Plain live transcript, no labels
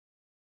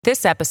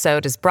This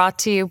episode is brought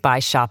to you by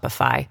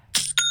Shopify.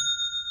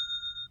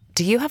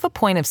 Do you have a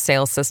point of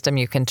sale system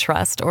you can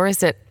trust, or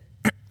is it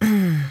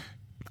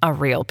a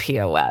real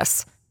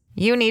POS?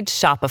 You need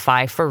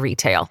Shopify for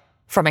retail.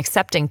 From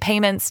accepting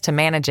payments to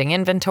managing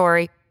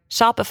inventory,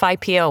 Shopify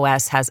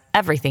POS has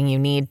everything you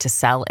need to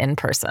sell in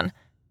person.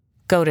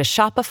 Go to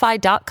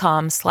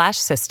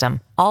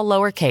shopify.com/system, all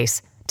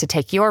lowercase, to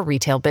take your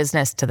retail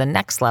business to the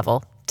next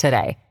level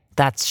today.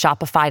 That's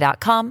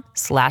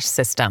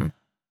shopify.com/system.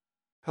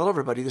 Hello,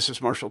 everybody. This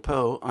is Marshall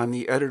Poe. I'm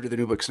the editor of the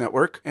New Books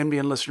Network.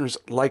 NBN listeners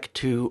like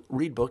to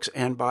read books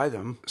and buy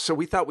them. So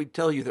we thought we'd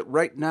tell you that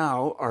right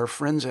now, our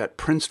friends at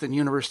Princeton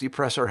University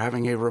Press are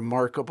having a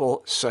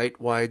remarkable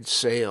site-wide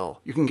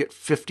sale. You can get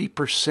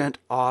 50%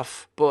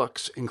 off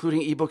books,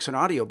 including ebooks and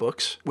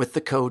audiobooks, with the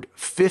code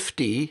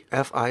 50,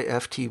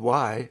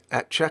 F-I-F-T-Y,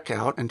 at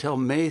checkout until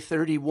May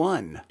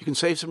 31. You can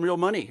save some real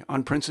money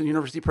on Princeton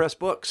University Press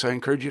books. I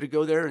encourage you to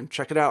go there and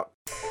check it out.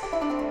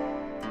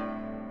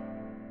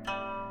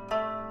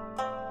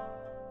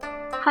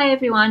 Hi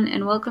everyone,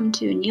 and welcome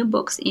to New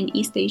Books in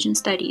East Asian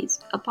Studies,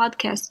 a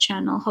podcast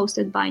channel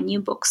hosted by New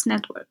Books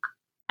Network.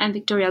 I'm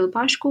Victoria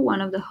Lupashku,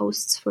 one of the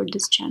hosts for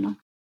this channel.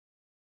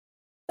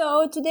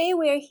 So today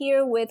we are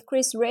here with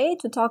Chris Ray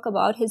to talk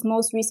about his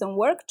most recent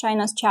work,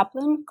 China's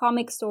Chaplain,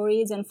 Comic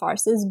Stories and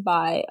Farces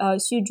by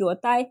Xu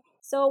Zhuotai.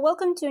 So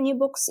welcome to New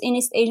Books in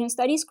East Asian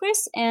Studies,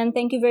 Chris, and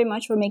thank you very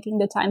much for making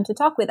the time to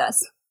talk with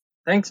us.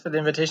 Thanks for the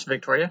invitation,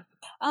 Victoria.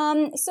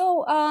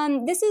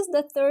 This is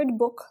the third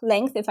book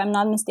length, if I'm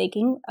not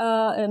mistaken,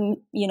 book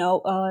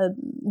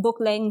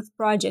length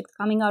project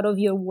coming out of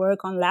your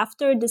work on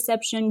laughter,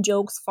 deception,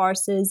 jokes,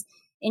 farces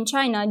in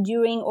China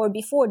during or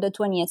before the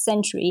 20th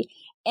century.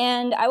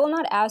 And I will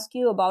not ask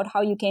you about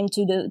how you came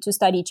to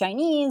study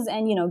Chinese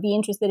and, be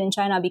interested in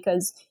China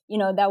because,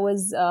 that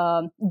was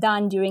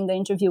done during the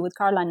interview with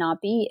Carla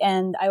Nappi.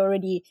 And I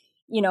already,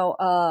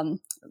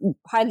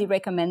 highly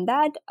recommend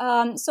that.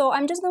 So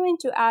I'm just going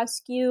to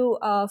ask you,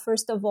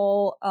 first of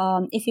all,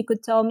 if you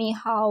could tell me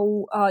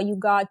how you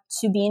got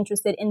to be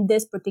interested in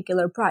this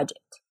particular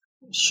project.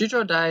 Xu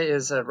Zhuotai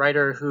is a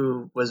writer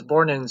who was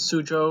born in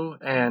Suzhou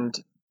and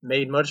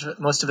made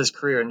most of his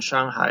career in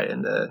Shanghai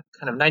in the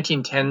kind of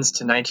 1910s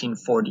to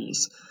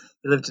 1940s.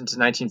 He lived into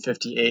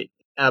 1958.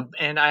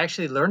 And I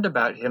actually learned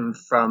about him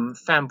from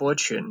Fan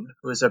Boqun,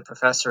 who was a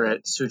professor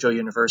at Suzhou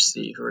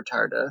University who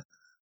retired,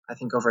 I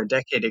think, over a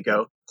decade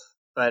ago.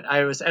 But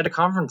I was at a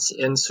conference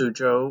in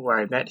Suzhou where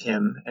I met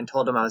him and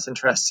told him I was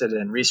interested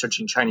in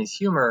researching Chinese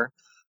humor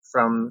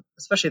from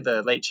especially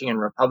the late Qing and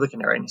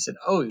Republican era. And he said,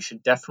 "Oh, you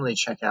should definitely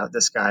check out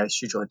this guy,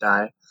 Xu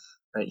Zhuotai.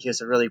 Right? He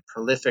is a really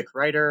prolific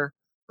writer,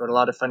 wrote a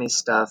lot of funny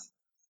stuff,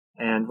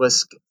 and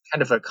was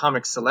kind of a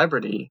comic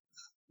celebrity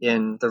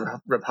in the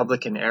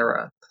Republican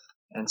era.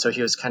 And so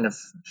he was kind of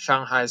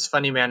Shanghai's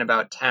funny man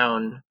about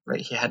town.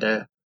 Right? He had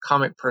a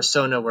comic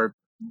persona where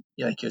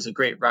he was a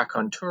great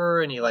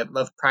raconteur and he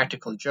loved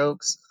practical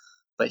jokes,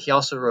 but he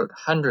also wrote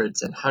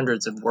hundreds and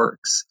hundreds of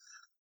works.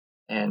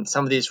 And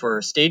some of these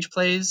were stage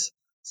plays,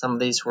 some of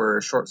these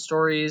were short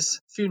stories,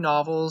 a few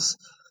novels.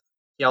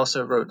 He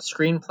also wrote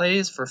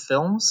screenplays for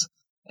films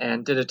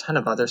and did a ton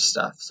of other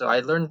stuff. So I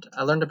learned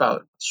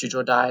about Xu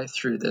Zhuotai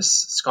through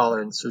this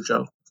scholar in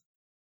Suzhou.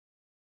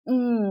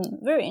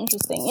 Very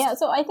interesting. Yeah,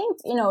 so I think,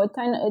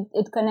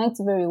 it connects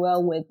very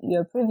well with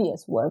your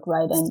previous work,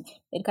 right? And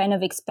it kind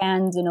of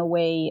expands in a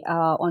way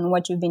on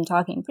what you've been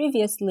talking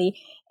previously.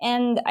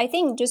 And I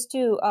think just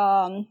to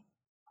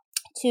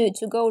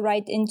go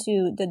right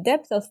into the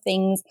depth of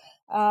things,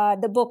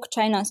 the book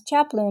China's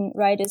Chaplain,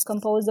 right, is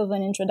composed of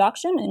an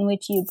introduction in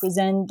which you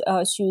present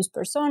Xu's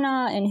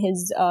persona and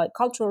his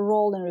cultural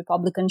role in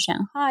Republican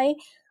Shanghai.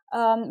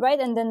 Right,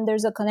 and then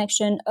there's a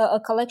collection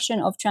of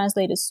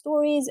translated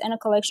stories and a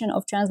collection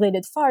of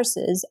translated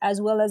farces, as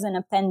well as an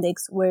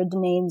appendix where the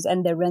names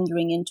and their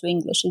rendering into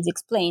English is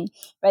explained.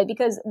 Right,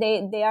 because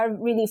they are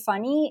really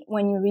funny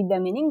when you read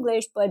them in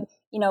English, but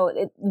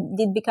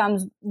it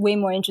becomes way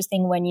more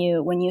interesting when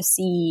you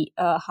see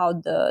how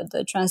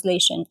the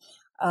translation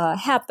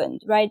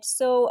happened. Right,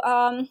 so.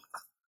 I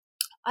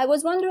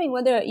was wondering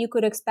whether you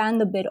could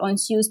expand a bit on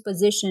Xu's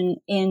position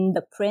in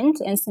the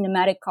print and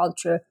cinematic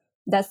culture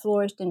that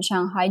flourished in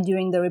Shanghai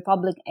during the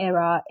Republic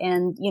era.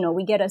 And,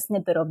 we get a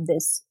snippet of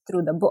this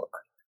through the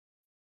book.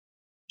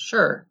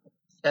 Sure.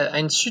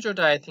 And Xu Zhuotai,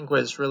 I think,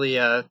 was really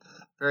a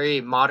very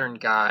modern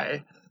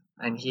guy.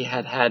 And he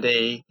had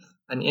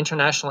an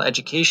international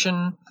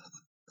education.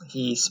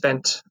 He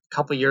spent a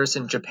couple years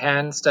in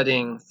Japan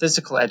studying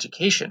physical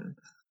education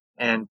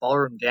and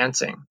ballroom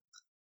dancing.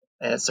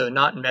 So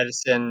not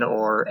medicine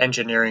or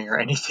engineering or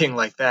anything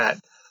like that.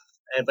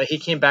 But he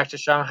came back to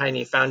Shanghai and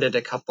he founded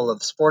a couple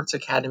of sports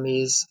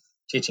academies,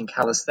 teaching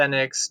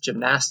calisthenics,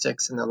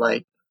 gymnastics, and the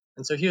like.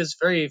 And so he was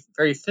very,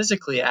 very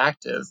physically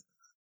active,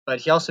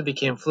 but he also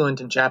became fluent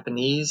in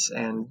Japanese,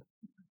 and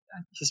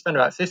he spent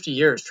about 50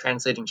 years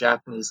translating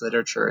Japanese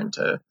literature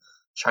into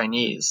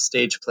Chinese,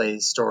 stage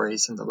plays,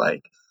 stories, and the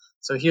like.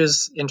 So he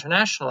was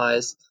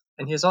internationalized,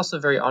 and he was also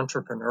very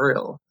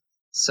entrepreneurial.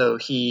 So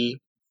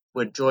he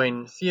would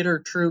join theater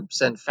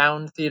troupes and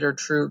found theater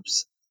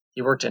troupes.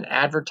 He worked in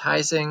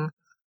advertising.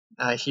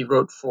 He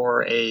wrote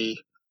for I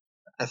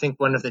think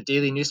one of the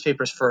daily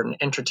newspapers for an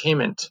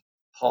entertainment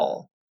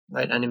hall,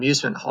 right? An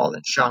amusement hall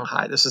in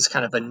Shanghai. This is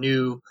kind of a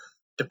new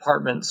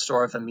department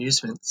store of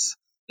amusements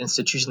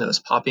institution that was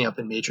popping up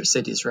in major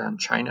cities around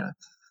China.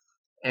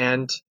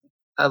 And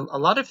a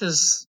lot of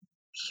his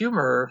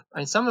humor, I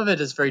mean, some of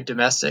it is very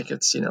domestic.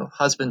 It's,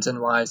 husbands and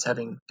wives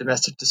having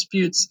domestic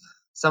disputes.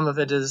 Some of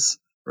it is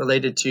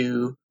related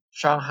to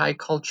Shanghai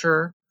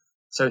culture.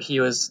 So he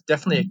was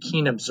definitely a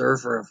keen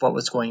observer of what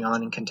was going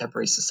on in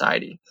contemporary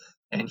society.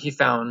 And he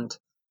found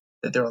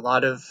that there were a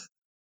lot of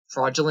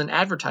fraudulent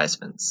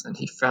advertisements, and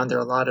he found there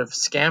were a lot of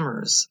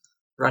scammers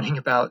running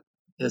about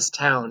his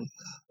town.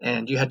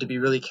 And you had to be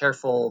really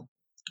careful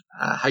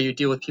how you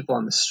deal with people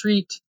on the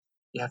street.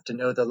 You have to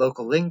know the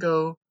local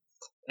lingo.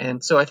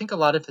 And so I think a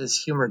lot of his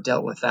humor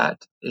dealt with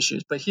that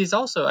issues. But he's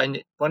also,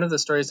 one of the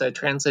stories I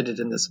translated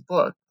in this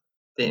book,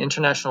 the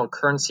International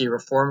Currency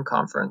Reform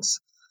Conference,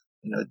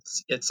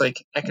 it's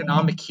like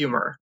economic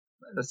humor.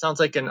 It sounds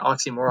like an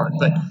oxymoron,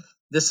 but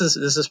this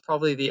is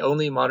probably the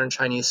only modern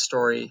Chinese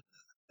story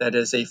that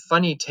is a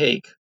funny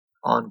take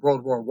on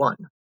World War I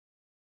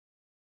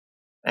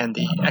and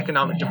the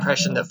economic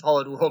depression that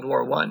followed World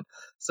War I.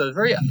 So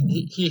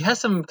he has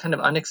some kind of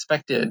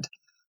unexpected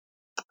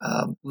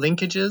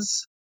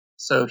linkages.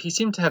 So he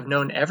seemed to have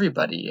known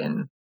everybody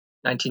in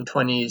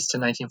 1920s to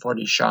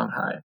 1940s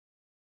Shanghai,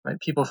 right?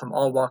 People from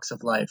all walks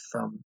of life,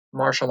 from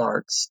martial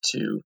arts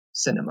to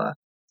cinema.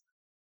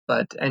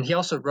 And he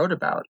also wrote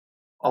about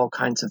all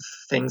kinds of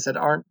things that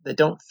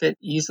don't fit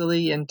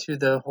easily into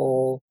the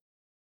whole,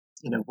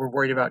 we're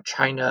worried about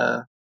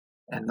China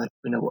and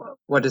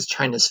what is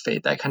China's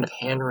fate, that kind of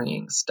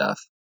hand-wringing stuff.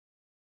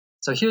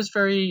 So he was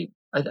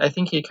I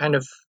think he kind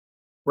of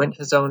went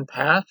his own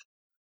path.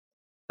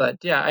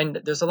 But yeah,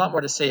 and there's a lot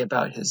more to say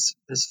about his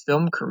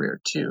film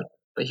career too.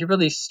 But he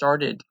really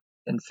started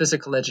in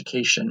physical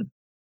education,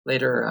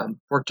 later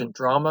worked in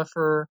drama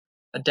for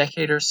a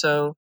decade or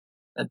so,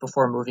 and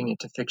before moving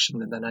into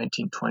fiction in the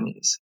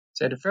 1920s.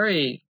 So he had a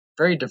very,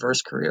 very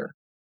diverse career.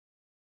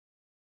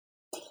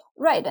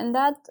 Right, and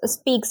that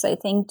speaks, I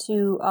think,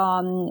 to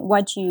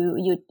what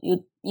you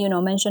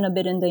mentioned a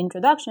bit in the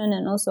introduction,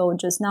 and also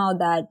just now,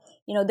 that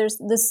there's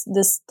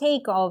this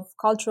take of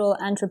cultural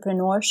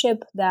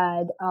entrepreneurship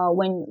that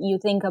when you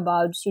think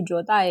about Xu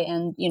Zhuodai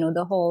and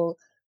the whole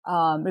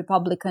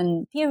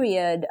Republican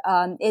period,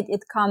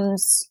 it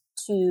comes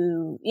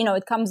to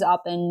it comes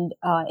up, and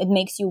it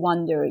makes you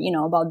wonder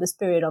about the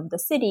spirit of the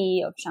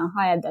city of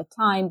Shanghai at that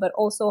time, but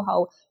also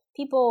how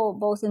people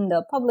both in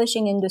the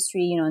publishing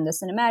industry, in the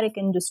cinematic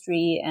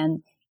industry,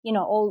 and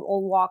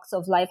all walks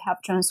of life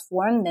have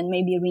transformed and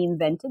maybe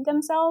reinvented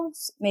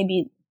themselves.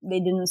 Maybe they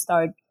didn't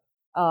start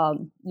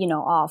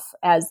off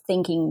as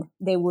thinking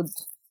they would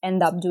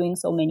end up doing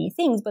so many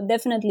things, but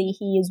definitely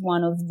he is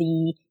one of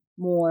the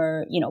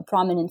more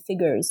prominent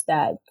figures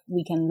that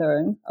we can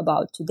learn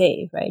about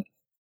today, right?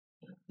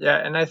 Yeah,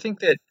 and I think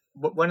that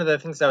one of the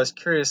things I was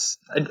curious,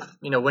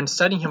 when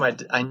studying him,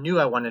 I knew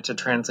I wanted to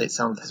translate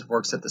some of his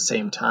works at the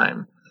same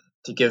time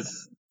to give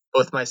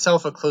both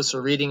myself a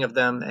closer reading of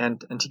them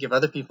and to give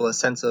other people a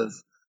sense of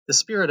the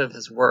spirit of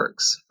his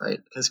works, right?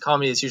 Because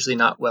comedy is usually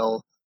not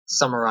well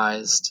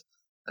summarized.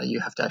 You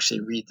have to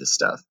actually read the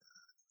stuff.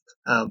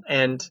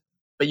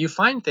 But you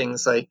find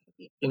things like,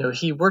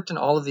 he worked in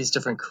all of these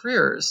different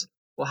careers.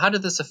 Well, how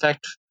did this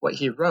affect what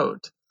he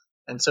wrote?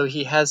 And so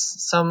he has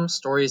some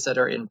stories that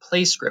are in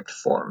play script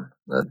form,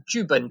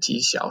 剧本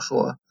体小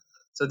说.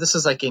 So this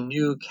is like a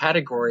new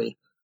category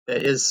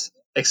that is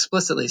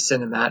explicitly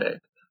cinematic,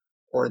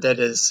 or that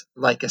is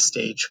like a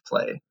stage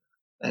play,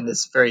 and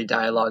it's very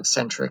dialogue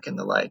centric and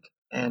the like.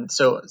 And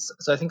so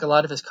I think a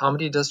lot of his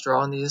comedy does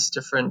draw on these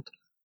different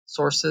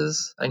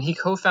sources. And he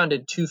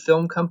co-founded 2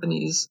 film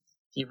companies.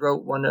 He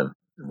wrote one of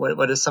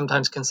what is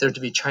sometimes considered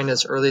to be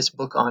China's earliest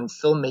book on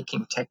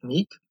filmmaking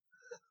technique.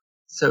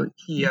 So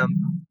he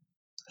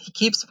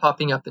keeps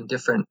popping up in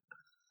different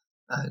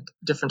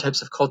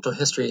types of cultural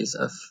histories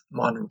of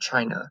modern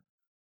China,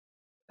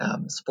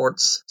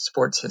 sports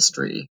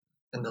history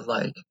and the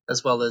like,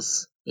 as well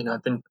as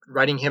I've been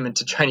writing him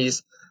into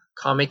Chinese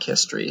comic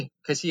history,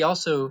 because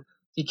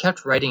he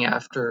kept writing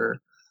after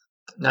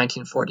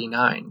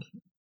 1949,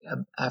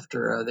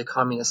 after the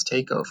communist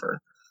takeover,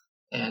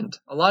 and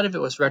a lot of it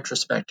was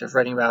retrospective,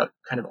 writing about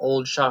kind of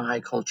old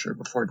Shanghai culture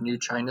before New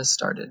China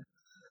started,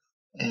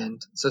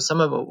 and so some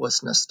of it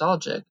was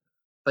nostalgic.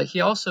 But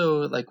he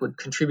also would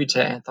contribute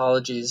to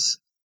anthologies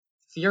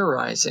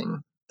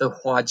theorizing the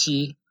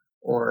Huaji,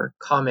 or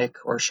comic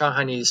or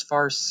Shanghainese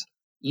farce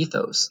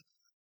ethos,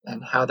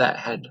 and how that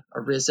had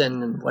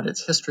arisen and what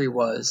its history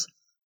was.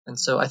 And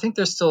so I think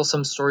there's still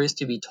some stories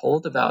to be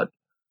told about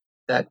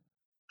that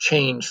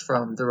change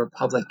from the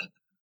Republic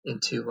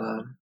into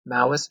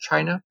Maoist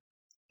China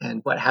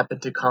and what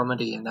happened to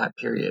comedy in that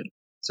period.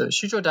 So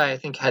Xu Zhuodai, I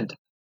think, had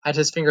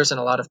his fingers in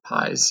a lot of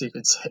pies, you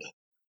could say.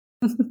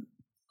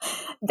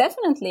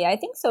 Definitely, I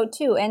think so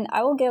too. And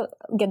I will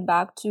get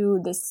back to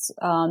this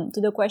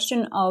to the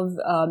question of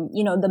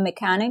the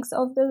mechanics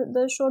of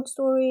the short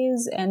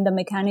stories and the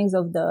mechanics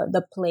of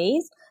the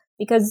plays,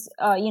 because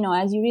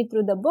as you read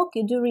through the book,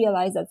 you do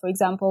realize that, for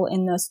example,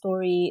 in the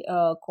story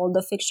called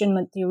 "The Fiction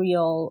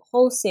Material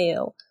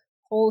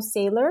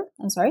Wholesaler,"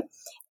 I'm sorry.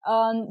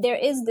 There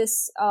is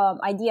this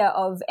idea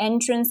of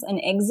entrance and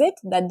exit,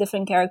 that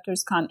different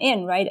characters come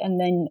in, right? And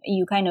then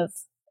you kind of,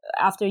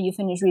 after you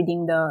finish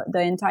reading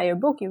the entire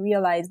book, you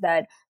realize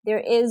that there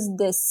is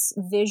this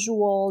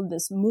visual,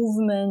 this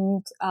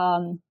movement,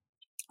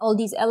 all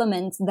these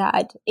elements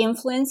that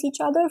influence each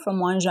other from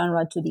one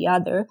genre to the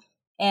other.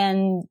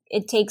 And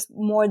it takes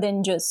more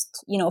than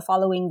just,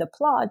 following the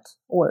plot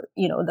or,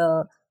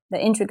 the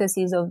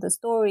intricacies of the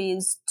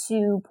stories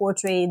to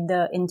portray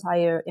the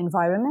entire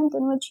environment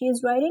in which he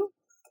is writing.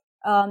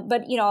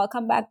 But I'll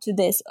come back to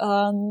this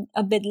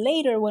a bit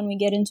later when we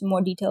get into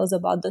more details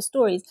about the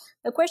stories.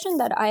 The question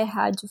that I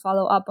had to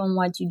follow up on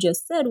what you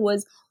just said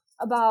was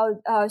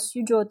about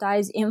Xu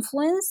Zhuotai's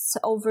influence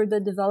over the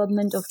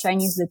development of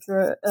Chinese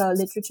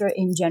literature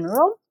in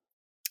general.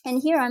 And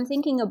here I'm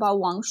thinking about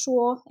Wang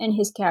Shuo and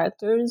his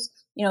characters,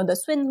 the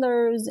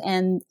swindlers,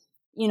 and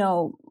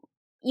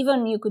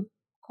even you could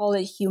call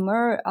it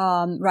humor,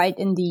 right,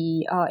 in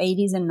the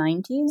 80s and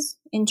 90s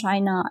in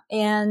China.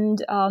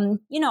 And,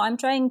 I'm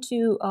trying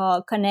to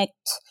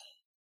connect,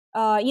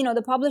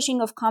 the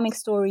publishing of comic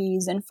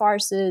stories and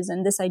farces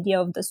and this idea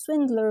of the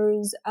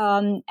swindlers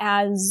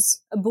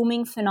as a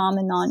booming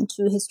phenomenon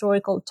to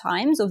historical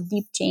times of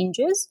deep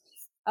changes,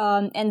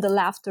 and the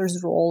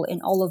laughter's role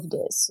in all of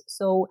this.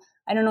 So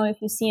I don't know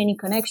if you see any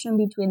connection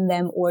between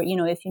them, or,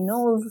 if you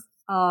know of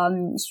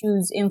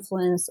Xu's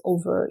influence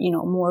over,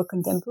 more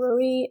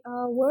contemporary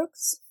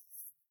works.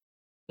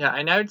 Yeah,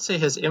 and I would say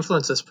his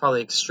influence is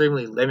probably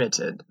extremely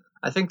limited.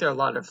 I think there are a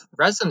lot of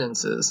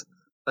resonances,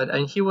 but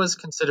he was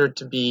considered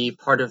to be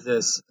part of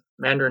this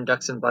Mandarin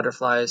Ducks and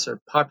Butterflies or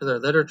popular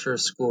literature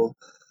school,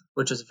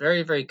 which is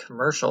very, very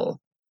commercial,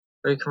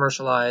 very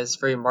commercialized,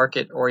 very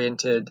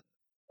market-oriented,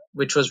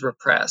 which was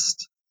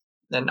repressed,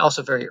 and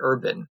also very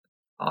urban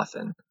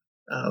often.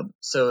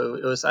 So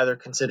it was either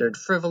considered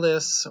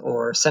frivolous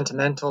or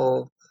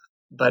sentimental,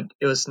 but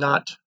it was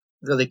not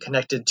really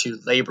connected to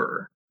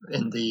labor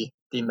in the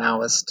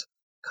Maoist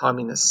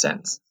communist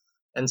sense.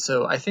 And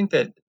so I think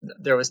that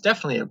there was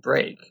definitely a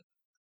break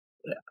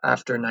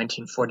after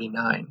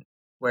 1949,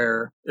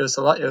 where it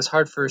was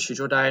hard for Xu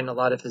Zhuotai and a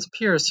lot of his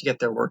peers to get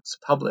their works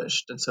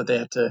published, and so they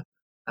had to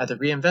either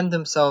reinvent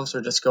themselves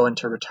or just go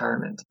into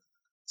retirement.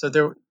 So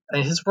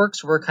his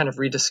works were kind of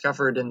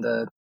rediscovered in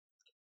the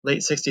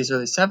late 60s,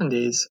 early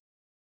 70s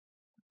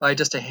by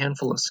just a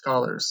handful of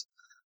scholars.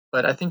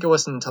 But I think it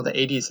wasn't until the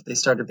 80s that they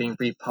started being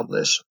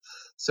republished.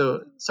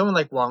 So someone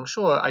like Wang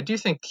Shuo, I do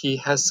think he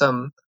has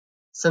some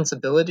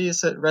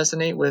sensibilities that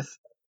resonate with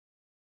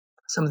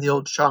some of the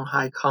old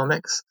Shanghai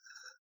comics,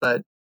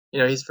 but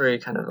he's very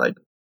kind of like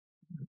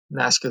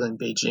masculine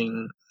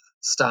Beijing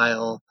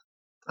style.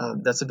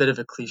 That's a bit of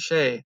a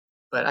cliche,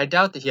 but I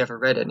doubt that he ever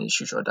read any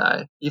Xu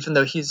Zhuotai, even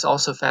though he's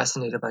also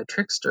fascinated by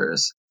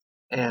tricksters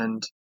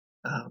and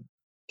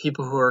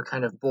people who are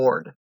kind of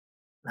bored,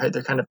 right?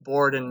 They're kind of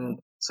bored, and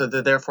so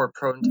they're therefore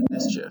prone to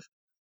mischief.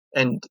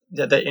 And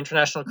the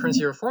International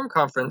Currency Reform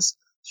Conference,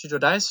 Xu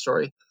Zhuotai's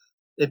story,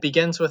 it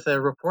begins with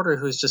a reporter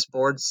who's just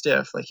bored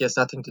stiff, like he has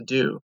nothing to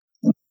do,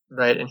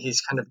 right? And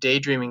he's kind of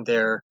daydreaming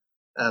there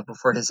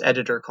before his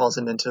editor calls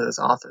him into his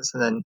office,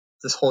 and then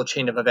this whole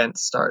chain of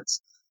events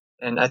starts.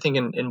 And I think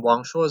in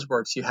Wang Shuo's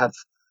works, you have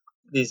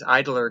these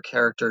idler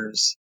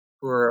characters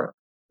who are,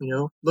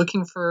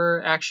 looking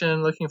for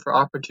action, looking for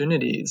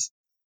opportunities,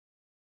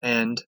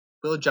 and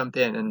will jump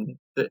in.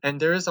 And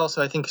there is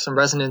also, I think, some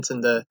resonance in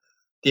the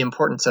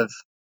importance of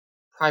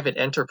private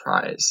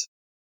enterprise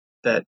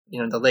that,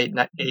 in the late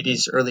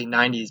 80s, early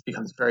 90s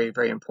becomes very,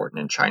 very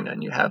important in China.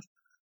 And you have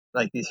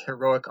like these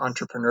heroic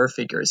entrepreneur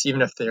figures,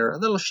 even if they're a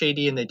little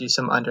shady and they do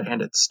some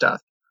underhanded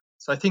stuff.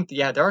 So I think,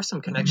 there are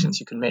some connections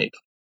you can make.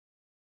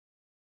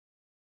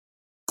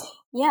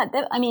 Yeah,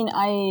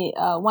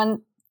 I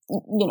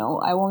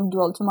won't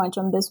dwell too much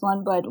on this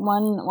one, but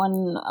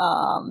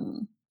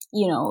one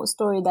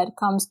story that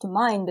comes to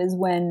mind is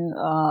when,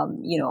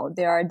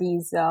 there are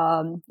these,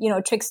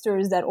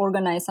 tricksters that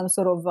organize some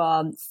sort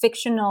of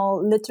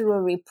fictional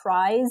literary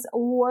prize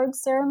award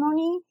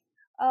ceremony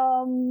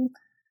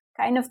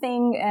kind of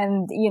thing.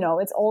 And,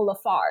 it's all a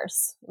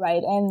farce,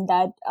 right? And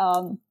that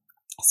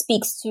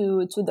speaks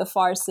to the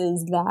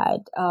farces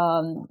that,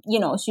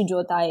 Xu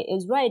Zhuotai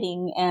is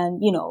writing.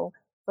 And,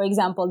 for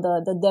example,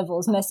 the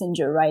Devil's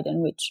Messenger, right,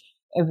 in which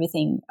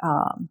everything,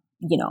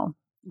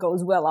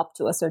 goes well up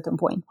to a certain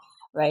point,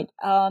 right?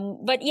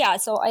 But yeah,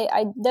 so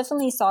I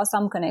definitely saw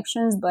some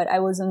connections, but I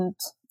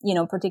wasn't,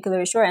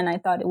 particularly sure. And I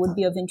thought it would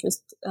be of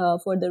interest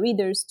for the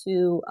readers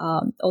to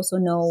also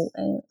know,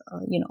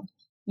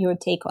 your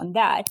take on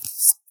that.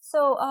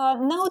 So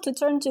now to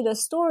turn to the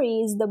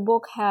stories, the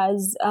book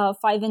has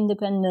 5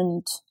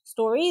 independent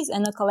stories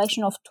and a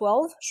collection of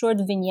 12 short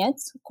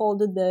vignettes called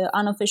The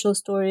Unofficial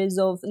Stories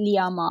of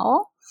Lia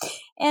Mao.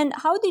 And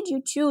how did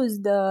you choose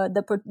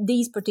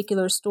these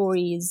particular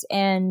stories?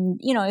 And,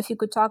 if you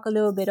could talk a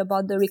little bit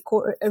about the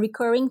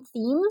recurring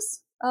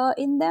themes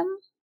in them.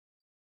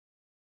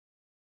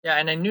 Yeah,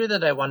 and I knew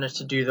that I wanted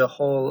to do the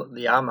whole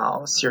Liao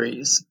Mao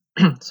series.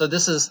 So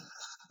this is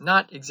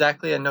not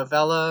exactly a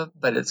novella,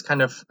 but it's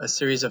kind of a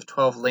series of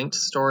 12 linked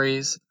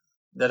stories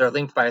that are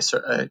linked by a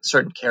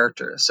certain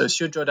character. So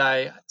Xu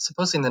Zhuodai,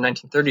 supposedly in the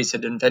 1930s,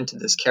 had invented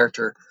this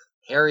character,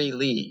 Harry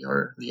Li,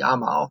 or Liao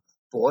Mao,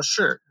 博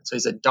士. So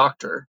he's a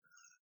doctor,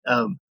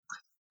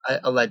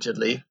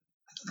 allegedly,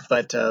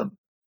 but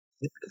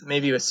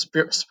maybe with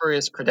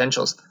spurious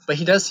credentials. But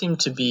he does seem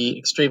to be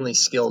extremely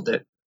skilled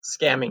at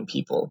scamming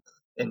people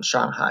in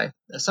Shanghai,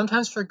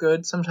 sometimes for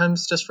good,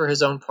 sometimes just for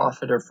his own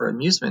profit or for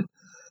amusement.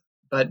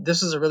 But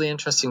this is a really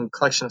interesting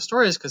collection of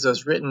stories because it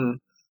was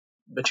written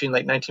between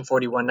like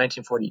 1941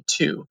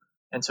 1942.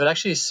 And so it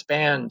actually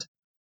spanned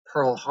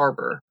Pearl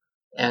Harbor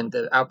and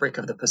the outbreak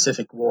of the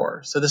Pacific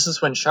War. So this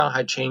is when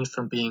Shanghai changed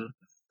from being,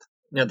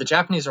 the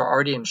Japanese are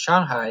already in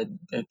Shanghai.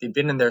 They've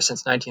been in there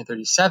since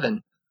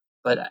 1937.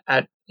 But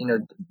at,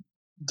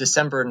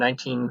 December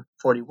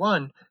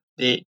 1941,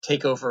 they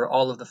take over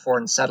all of the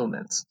foreign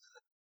settlements.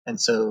 And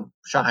so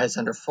Shanghai is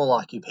under full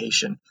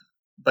occupation.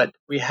 But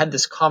we had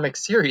this comic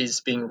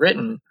series being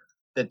written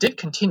that did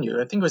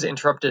continue. I think it was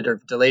interrupted or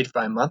delayed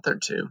by a month or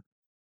two.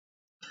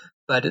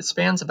 But it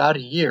spans about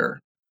a year.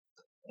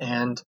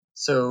 And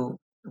so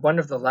one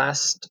of the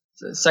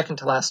second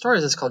to last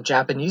stories is called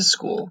Japanese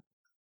School,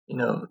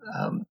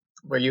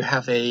 where you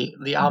have a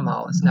Liao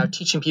Mao is now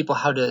teaching people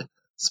how to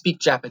speak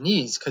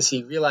Japanese because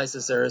he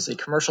realizes there is a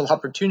commercial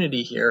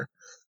opportunity here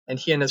and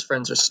he and his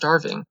friends are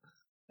starving.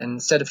 And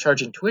instead of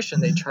charging tuition,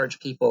 they charge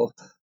people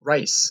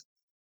rice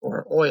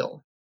or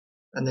oil.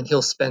 And then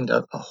he'll spend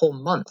a whole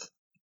month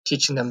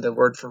teaching them the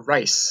word for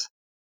rice,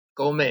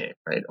 gome,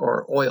 right,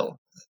 or oil.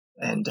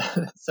 And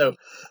so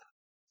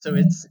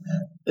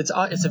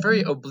it's a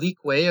very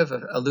oblique way of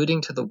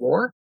alluding to the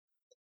war.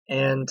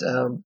 And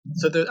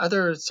so there are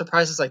other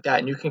surprises like that,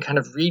 and you can kind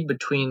of read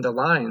between the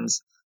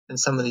lines in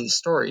some of these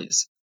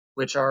stories,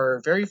 which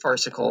are very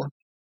farcical.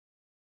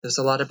 There's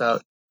a lot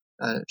about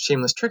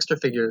shameless trickster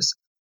figures,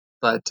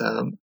 but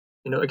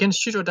again,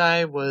 Xu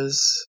Zhuodai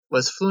was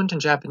fluent in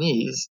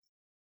Japanese,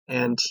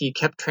 and he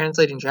kept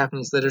translating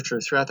Japanese literature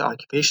throughout the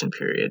occupation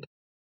period.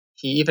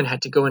 He even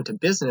had to go into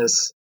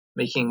business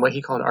making what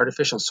he called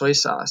artificial soy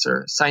sauce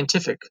or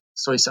scientific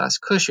soy sauce,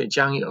 科学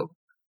酱油,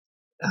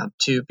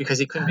 because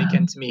he couldn't make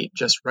ends meet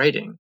just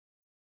writing.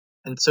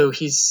 And so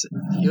he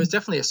was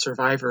definitely a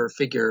survivor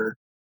figure,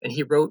 and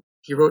he wrote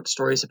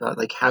stories about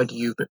like how do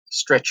you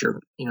stretch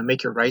your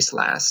make your rice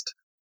last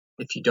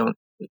if you don't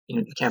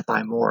you can't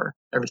buy more,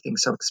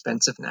 everything's so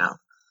expensive now.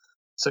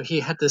 So he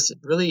had this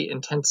really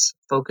intense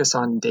focus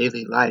on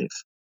daily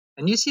life,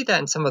 and you see that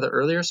in some of the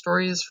earlier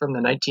stories from the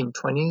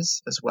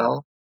 1920s as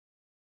well.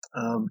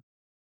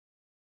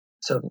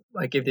 So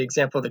I gave the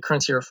example of the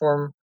currency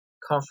reform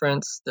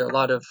conference. There are a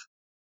lot of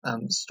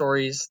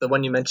stories. The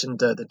one you mentioned,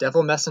 the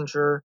devil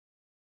messenger.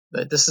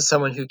 But this is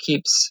someone who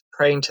keeps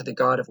praying to the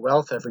god of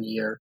wealth every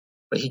year,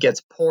 but he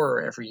gets poorer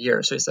every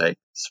year. So he's like,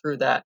 screw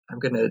that. I'm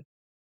going to,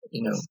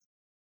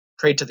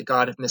 pray to the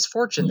god of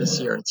misfortune this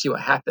year and see what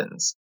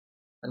happens.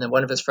 And then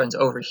one of his friends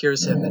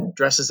overhears him and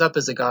dresses up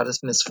as a god of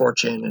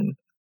misfortune and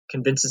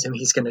convinces him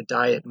he's going to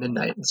die at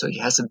midnight. And so he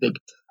has a big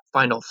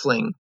final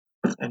fling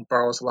and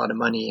borrows a lot of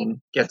money and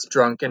gets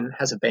drunk and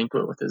has a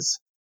banquet with his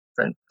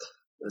friend.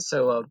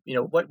 So,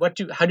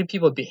 how do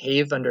people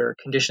behave under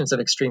conditions of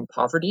extreme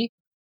poverty?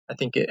 I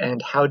think,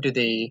 and how do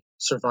they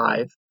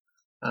survive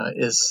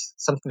is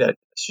something that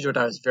Xu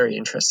Zhuodai is very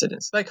interested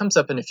in. So that comes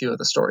up in a few of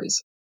the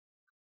stories.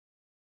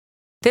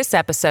 This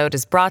episode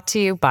is brought to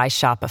you by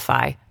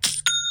Shopify.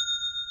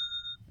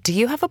 Do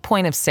you have a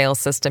point of sale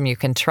system you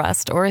can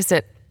trust, or is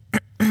it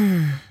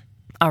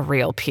a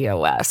real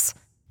POS?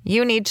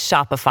 You need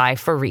Shopify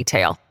for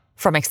retail.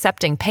 From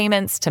accepting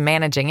payments to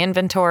managing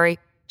inventory,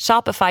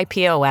 Shopify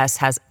POS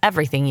has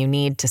everything you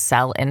need to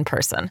sell in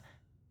person.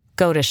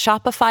 Go to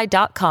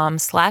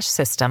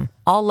shopify.com/system,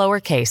 all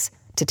lowercase,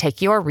 to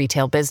take your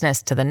retail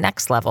business to the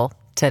next level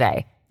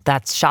today.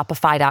 That's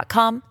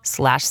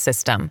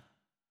shopify.com/system.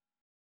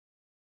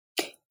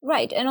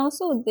 Right. And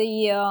also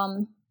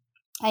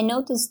I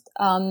noticed,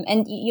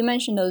 and you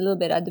mentioned a little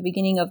bit at the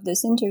beginning of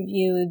this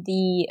interview,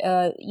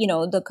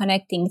 the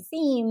connecting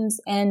themes,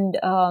 and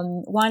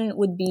one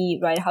would be,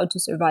 right, how to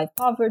survive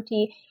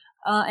poverty.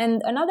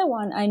 And another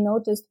one I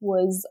noticed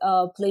was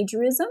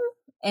plagiarism.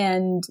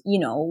 And,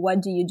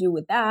 what do you do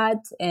with that?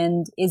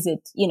 And is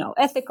it,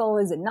 ethical?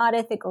 Is it not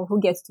ethical? Who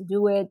gets to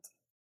do it?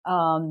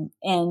 And,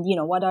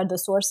 what are the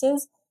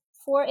sources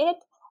for it?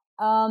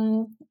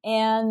 And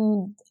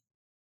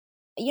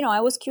I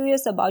was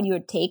curious about your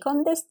take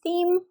on this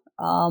theme.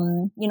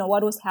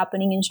 What was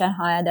happening in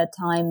Shanghai at that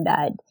time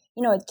that,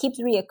 it keeps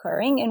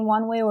reoccurring in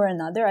one way or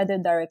another, either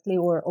directly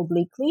or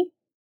obliquely?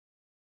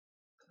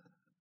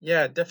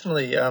 Yeah,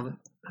 definitely.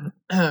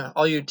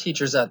 All you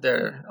teachers out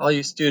there, all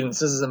you students,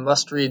 this is a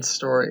must-read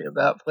story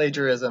about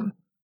plagiarism.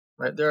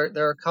 right? There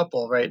are a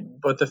couple, right?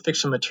 Both the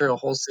fiction material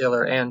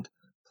wholesaler and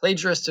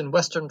plagiarist in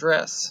Western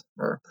dress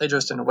or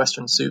plagiarist in a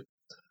Western suit.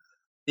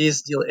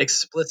 These deal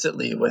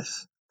explicitly with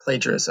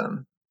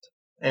plagiarism,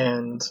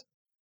 and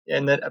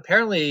that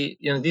apparently,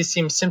 these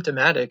seem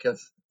symptomatic of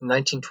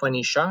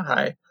 1920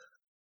 Shanghai.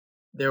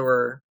 There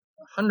were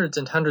hundreds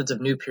and hundreds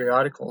of new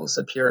periodicals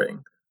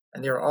appearing,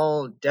 and they were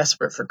all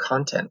desperate for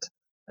content,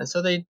 and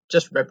so they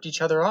just ripped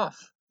each other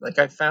off. Like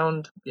I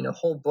found,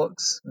 whole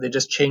books, they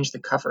just changed the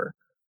cover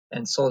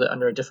and sold it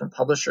under a different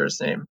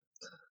publisher's name.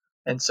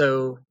 And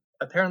so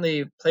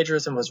apparently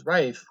plagiarism was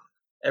rife.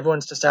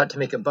 Everyone's just out to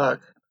make a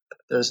buck.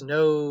 There's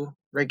no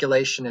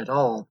regulation at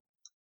all.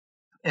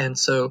 And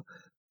so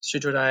Xu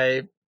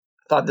Zhuodai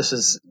thought this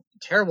was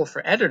terrible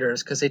for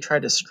editors because they try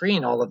to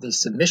screen all of these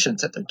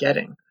submissions that they're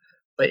getting.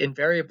 But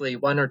invariably,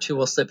 one or two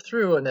will slip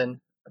through, and then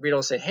a reader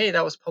will say, hey,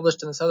 that was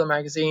published in this other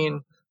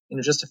magazine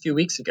just a few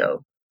weeks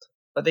ago.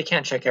 But they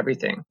can't check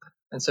everything.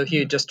 And so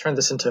he just turned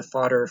this into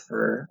fodder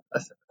for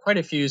quite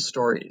a few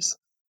stories.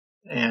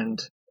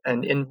 And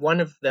in one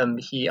of them,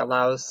 he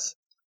allows,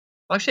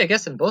 well, actually, I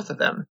guess in both of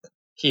them,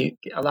 he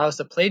allows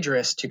the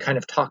plagiarist to kind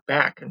of talk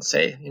back and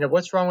say,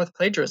 what's wrong with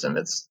plagiarism?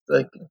 It's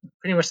like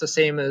pretty much the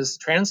same as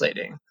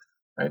translating,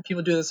 right?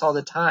 People do this all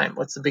the time.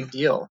 What's the big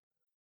deal,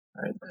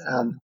 right?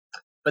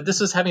 But this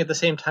was happening at the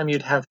same time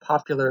you'd have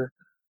popular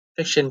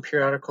fiction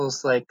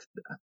periodicals like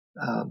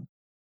The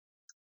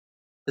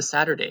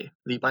Saturday,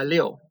 Li Bai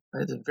Liu,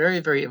 right? It's a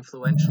very, very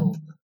influential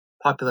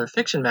popular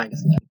fiction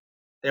magazine.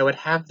 They would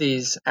have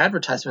these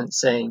advertisements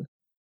saying,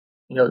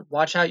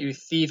 watch out, you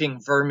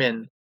thieving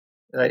vermin,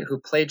 right, who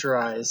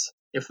plagiarize.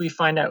 If we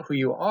find out who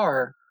you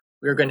are,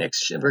 we're going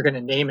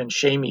to name and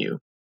shame you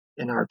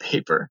in our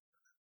paper.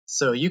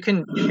 So you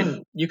can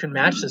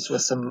match this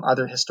with some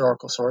other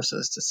historical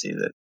sources to see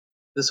that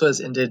this was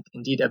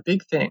indeed a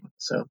big thing.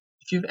 So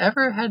if you've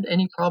ever had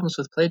any problems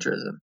with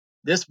plagiarism,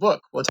 this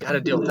book will tell you how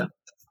to deal with them,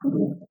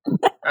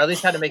 or at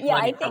least how to make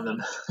money from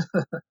them.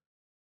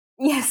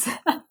 Yes,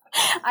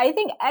 I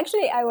think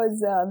actually I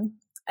was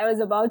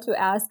about to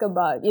ask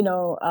about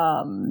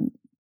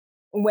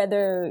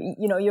whether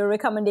your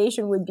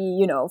recommendation would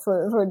be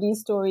for these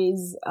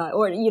stories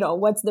or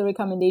what's the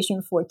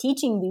recommendation for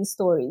teaching these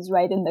stories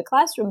right in the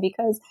classroom,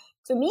 because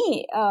to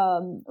me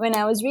when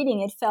I was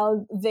reading it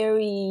felt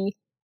very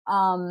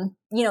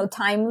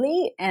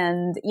timely,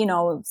 and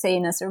say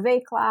in a survey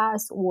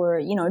class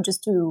or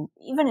just to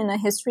even in a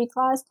history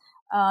class,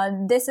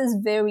 this is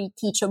very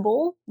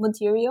teachable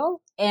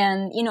material,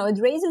 and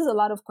it raises a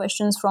lot of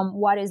questions from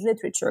what is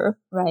literature,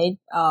 right?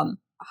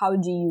 How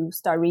do you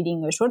start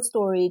reading a short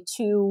story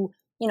to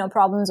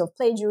problems of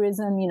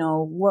plagiarism,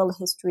 world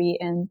history,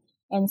 and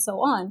so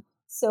on.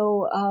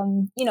 So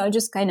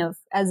just kind of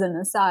as an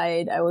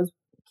aside, I was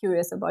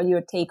curious about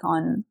your take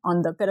on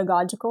the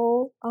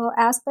pedagogical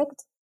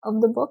aspect of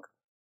the book.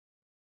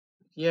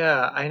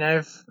 Yeah,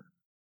 and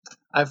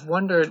I've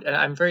wondered, and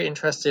I'm very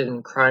interested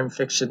in crime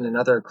fiction and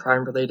other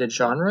crime-related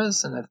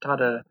genres, and I've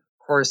taught a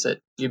course at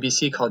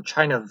UBC called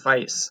China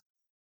Vice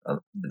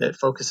that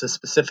focuses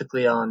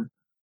specifically on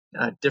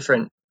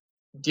different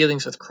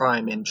dealings with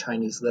crime in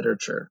Chinese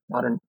literature,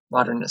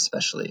 modern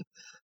especially.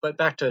 But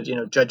back to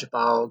Judge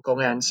Bao,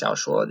 Gong'an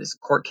Xiaoshuo, this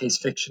court case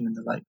fiction and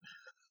the like.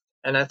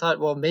 And I thought,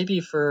 well, maybe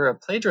for a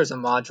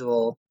plagiarism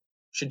module,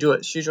 should do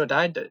what Xu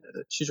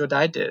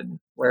Zhuodai did,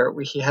 where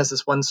he has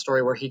this one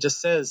story where he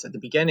just says at the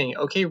beginning,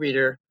 okay,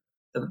 reader,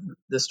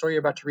 the story you're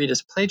about to read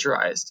is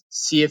plagiarized.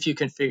 See if you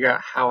can figure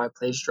out how I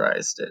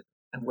plagiarized it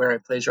and where I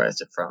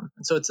plagiarized it from.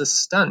 And so it's a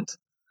stunt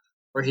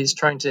where he's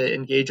trying to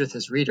engage with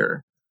his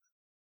reader.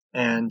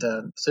 And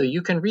so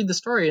you can read the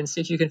story and see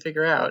if you can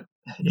figure out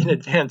in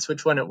advance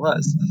which one it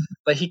was.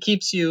 But he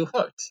keeps you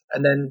hooked.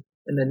 And then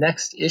in the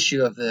next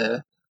issue of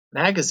the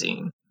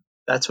magazine,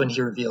 that's when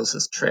he reveals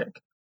his trick.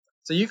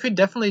 So you could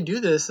definitely do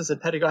this as a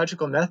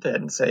pedagogical method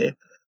and say,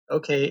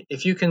 okay,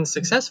 if you can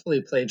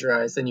successfully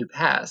plagiarize, then you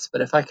pass. But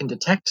if I can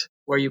detect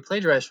where you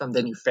plagiarize from,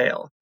 then you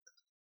fail.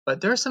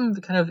 But there are some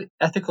kind of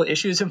ethical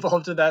issues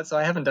involved with that, so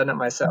I haven't done it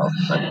myself.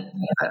 But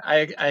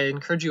I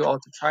encourage you all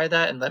to try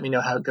that and let me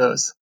know how it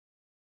goes.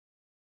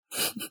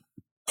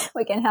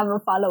 We can have a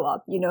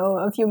follow-up,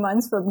 a few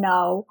months from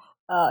now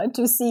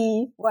to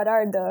see what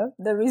are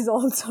the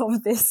results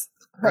of this.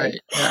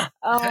 Right. Yeah.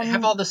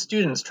 Have all the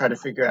students try to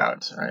figure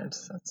out. Right.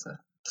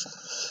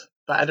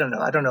 But I don't know.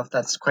 I don't know if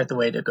that's quite the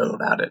way to go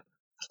about it.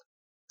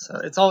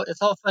 So it's all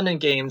fun and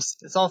games.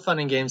 It's all fun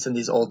and games in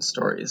these old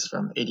stories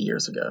from 80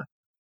 years ago.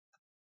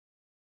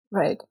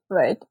 Right.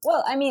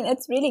 Well, I mean,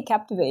 it's really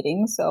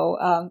captivating. So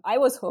I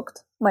was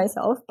hooked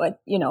myself, but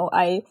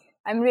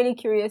I'm really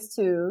curious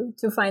to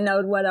find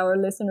out what our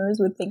listeners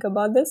would think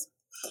about this.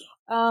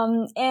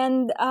 So,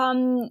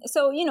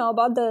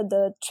 about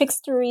the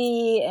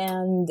trickstery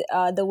and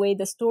the way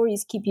the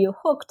stories keep you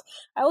hooked,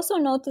 I also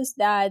noticed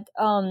that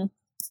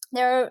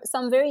there are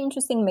some very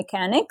interesting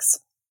mechanics,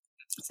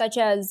 such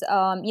as,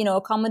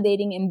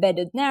 accommodating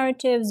embedded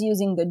narratives,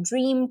 using the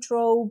dream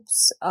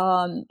tropes,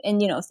 and,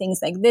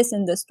 things like this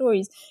in the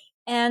stories.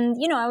 And,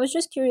 I was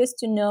just curious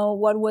to know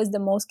what was the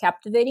most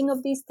captivating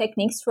of these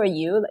techniques for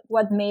you? Like,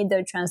 what made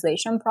the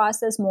translation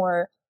process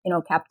more,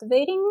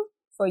 captivating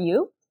for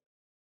you?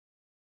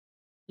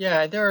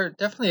 Yeah, there are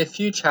definitely a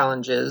few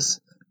challenges.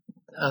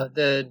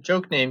 The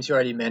joke names you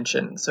already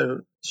mentioned.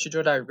 So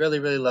Shujodai really,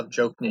 really loved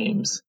joke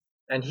names.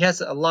 And he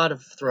has a lot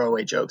of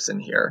throwaway jokes in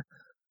here,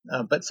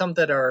 but some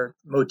that are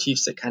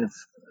motifs that kind of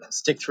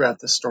stick throughout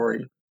the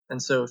story.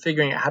 And so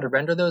figuring out how to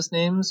render those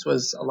names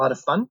was a lot of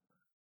fun.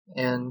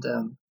 And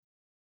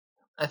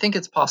I think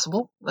it's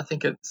possible. I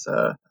think it's.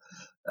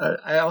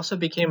 I also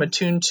became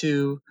attuned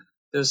to.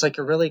 There's like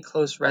a really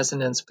close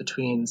resonance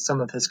between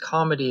some of his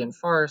comedy and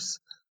farce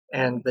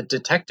and the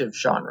detective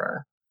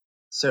genre.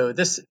 So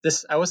this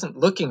I wasn't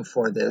looking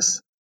for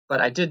this,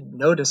 but I did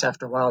notice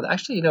after a while that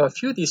actually, a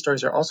few of these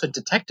stories are also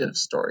detective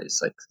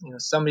stories. Like,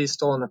 somebody's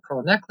stolen a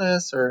pearl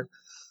necklace, or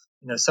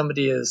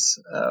somebody has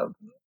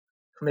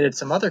committed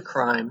some other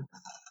crime,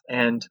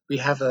 and we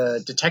have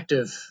a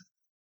detective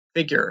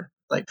figure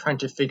like trying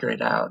to figure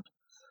it out.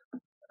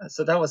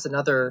 So that was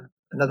another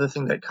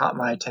thing that caught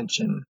my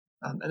attention.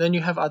 And then you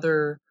have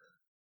other.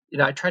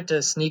 I tried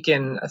to sneak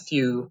in a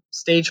few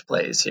stage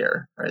plays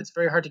here. Right, it's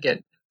very hard to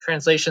get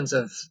translations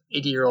of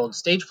 80-year-old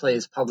stage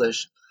plays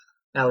published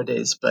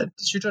nowadays, but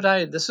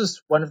Shujodai, this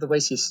is one of the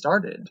ways he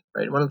started.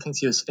 Right, one of the things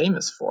he was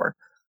famous for,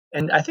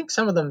 and I think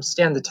some of them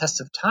stand the test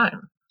of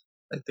time.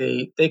 Like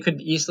they could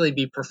easily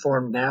be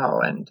performed now.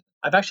 And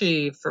I've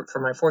actually, for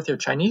my fourth year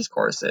Chinese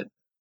course at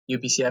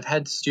UBC, I've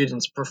had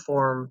students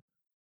perform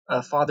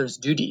a Father's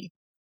Duty.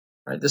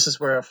 Right, this is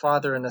where a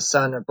father and a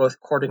son are both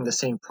courting the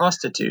same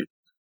prostitute,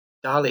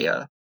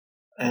 Dahlia,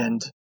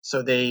 and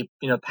so they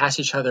pass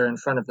each other in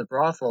front of the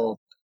brothel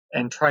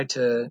and try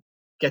to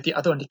get the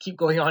other one to keep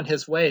going on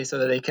his way so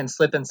that they can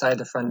slip inside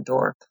the front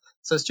door.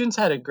 So students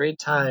had a great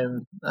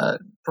time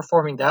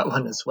performing that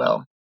one as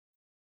well.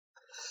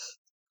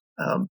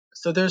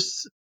 So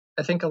there's,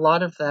 I think, a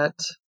lot of that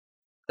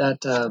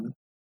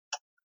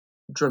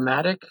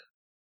dramatic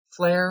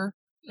flair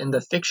in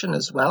the fiction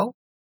as well,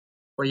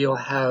 where you'll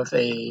have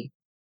a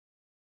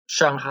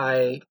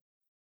Shanghai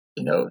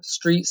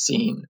street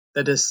scene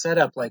that is set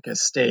up like a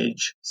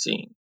stage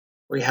scene,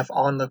 where you have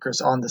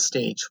onlookers on the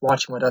stage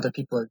watching what other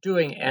people are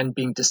doing and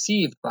being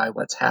deceived by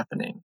what's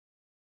happening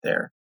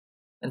there.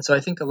 And so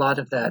I think a lot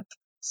of that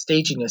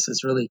staginess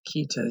is really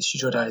key to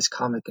Shujodai's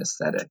comic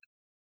aesthetic,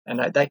 and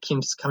that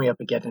keeps coming up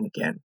again and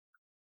again.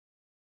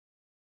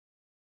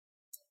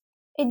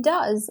 It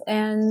does,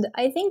 and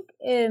I think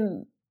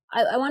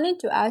I wanted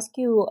to ask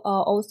you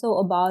also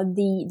about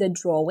the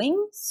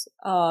drawings,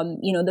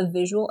 the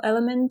visual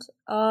element,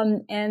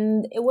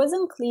 and it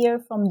wasn't clear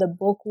from the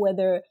book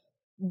whether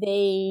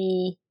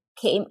they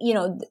came,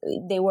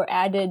 they were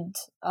added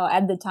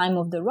at the time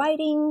of the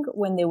writing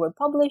when they were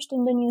published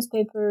in the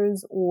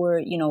newspapers,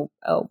 or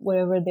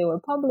wherever they were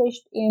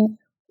published in,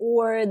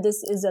 or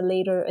this is a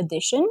later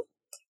addition,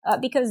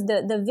 because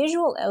the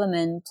visual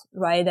element,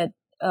 right, that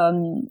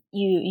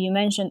you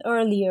mentioned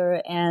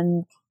earlier,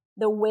 and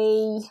the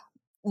way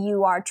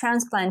you are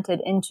transplanted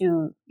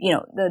into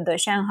the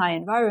Shanghai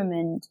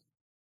environment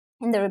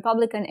in the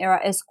Republican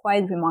era is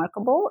quite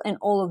remarkable in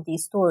all of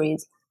these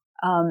stories.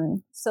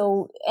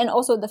 So, and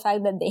also the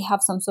fact that they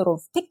have some sort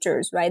of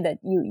pictures, right, that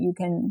you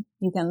can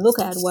look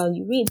at while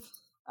you read.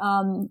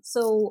 Do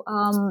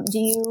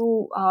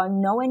you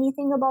know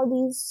anything about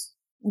these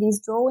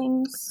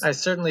drawings? I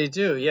certainly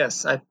do.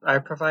 Yes, I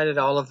provided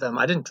all of them.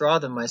 I didn't draw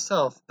them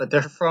myself, but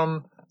they're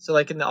from, so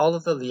like in all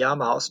of the Liao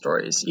Mao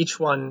stories, each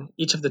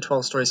of the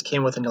 12 stories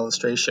came with an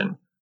illustration.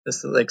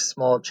 This like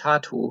small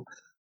chatu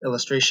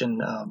illustration,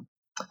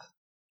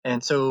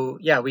 and so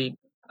yeah,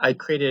 I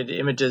created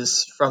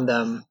images from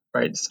them,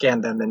 right?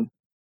 Scanned them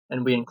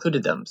and we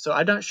included them. So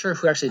I'm not sure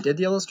who actually did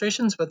the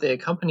illustrations, but they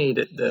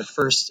accompanied the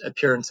first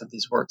appearance of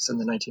these works in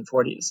the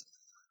 1940s.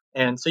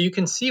 And so you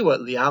can see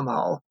what Liao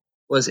Mao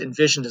was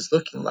envisioned as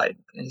looking like.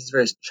 And he's a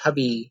very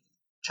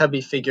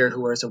chubby figure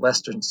who wears a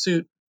Western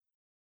suit.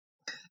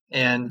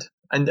 And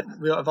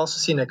I've also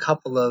seen a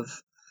couple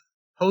of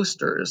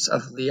posters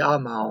of Liao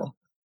Mao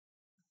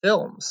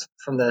films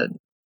from I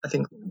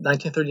think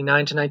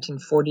 1939 to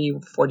 1940,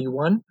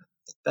 41.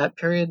 That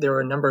period, there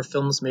were a number of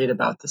films made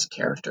about this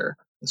character.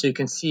 And so you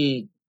can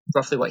see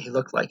roughly what he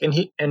looked like. And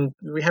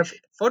we have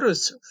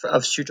photos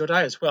of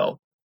Shujodai as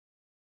well,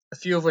 a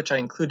few of which I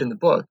include in the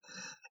book.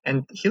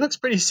 And he looks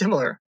pretty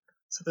similar.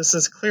 So this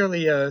is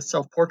clearly a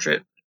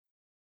self-portrait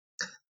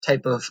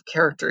type of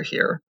character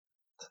here.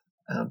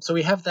 So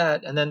we have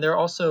that, and then there are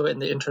also in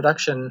the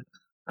introduction,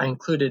 I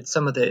included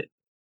some of the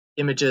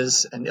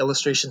images and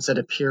illustrations that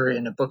appear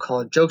in a book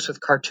called Jokes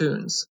with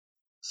Cartoons,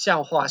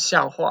 笑话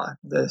笑话,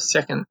 the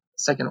second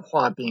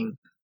hua being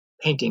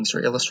paintings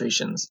or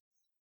illustrations.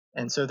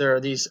 And so there are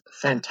these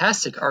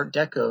fantastic Art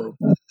Deco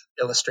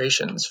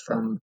illustrations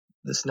from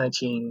this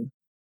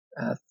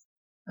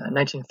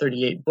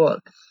 1938 book.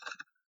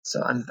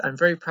 So I'm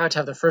very proud to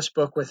have the first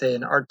book with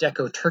an Art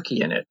Deco turkey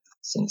in it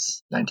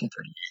since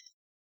 1938.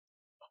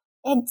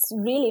 It's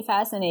really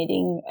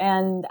fascinating,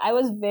 and I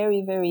was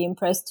very, very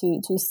impressed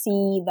to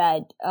see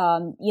that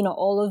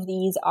all of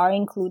these are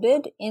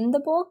included in the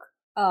book,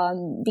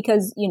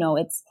 because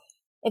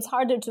it's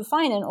harder to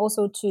find and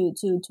also to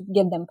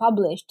get them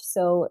published.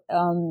 So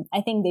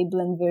I think they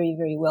blend very,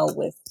 very well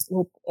with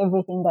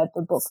everything that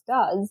the book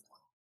does.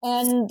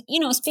 And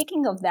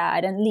speaking of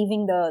that, and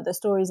leaving the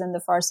stories and the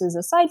farces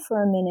aside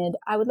for a minute,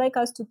 I would like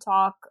us to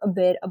talk a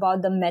bit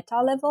about the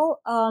meta level.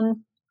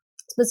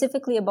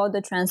 Specifically about the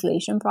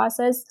translation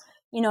process,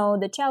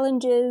 the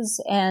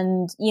challenges,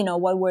 and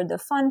what were the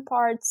fun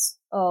parts,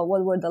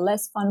 what were the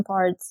less fun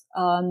parts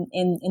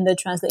in the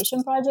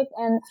translation project.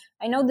 And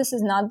I know this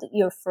is not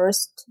your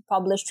first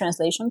published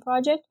translation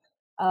project,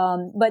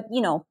 but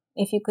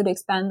if you could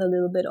expand a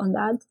little bit on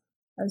that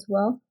as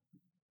well.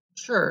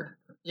 Sure.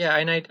 Yeah,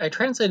 and I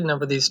translated a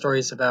number of these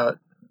stories about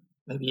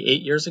maybe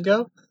 8 years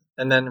ago,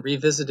 and then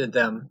revisited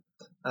them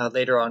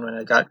later on when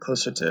I got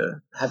closer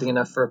to having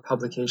enough for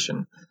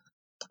publication.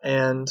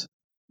 And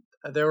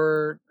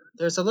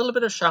there's a little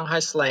bit of Shanghai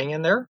slang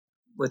in there,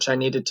 which I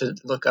needed to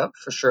look up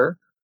for sure.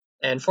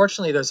 And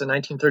fortunately, there's a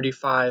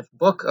 1935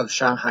 book of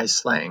Shanghai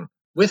slang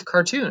with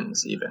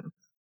cartoons even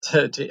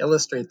to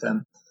illustrate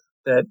them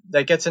that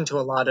gets into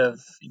a lot of,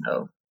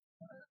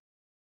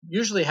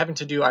 usually having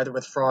to do either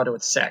with fraud or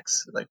with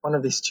sex, like one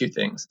of these two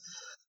things.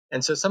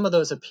 And so some of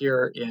those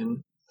appear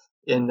in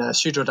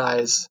Xu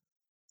Dai's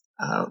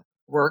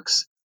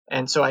works.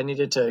 And so I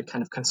needed to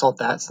kind of consult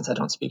that since I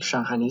don't speak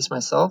Shanghainese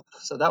myself.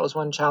 So that was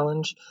one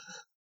challenge.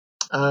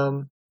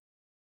 I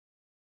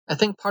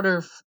think part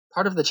of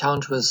the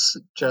challenge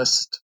was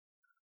just,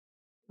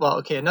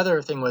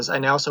 another thing was I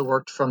also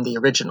worked from the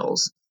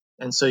originals.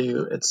 And so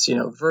it's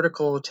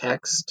vertical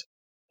text,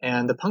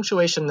 and the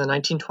punctuation in the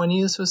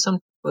 1920s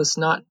was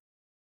not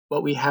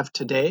what we have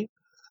today.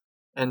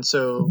 And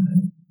so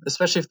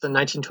especially for the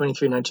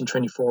 1923,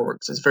 1924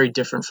 works, is very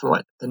different from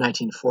what the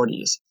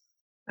 1940s.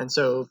 And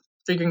so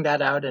figuring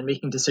that out and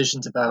making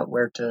decisions about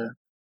where to,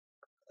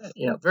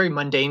 very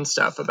mundane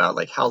stuff about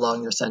like how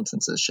long your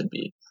sentences should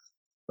be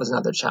was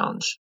another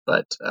challenge.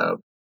 But,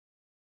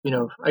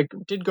 I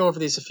did go over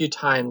these a few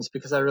times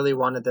because I really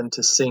wanted them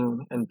to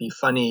sing and be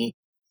funny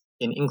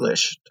in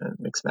English, to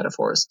mix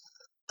metaphors.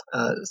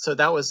 So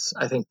that was,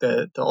 I think,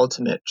 the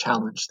ultimate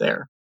challenge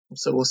there.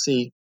 So we'll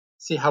see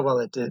how well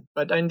it did.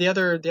 But and the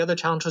other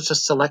challenge was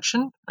just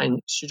selection.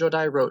 And Xu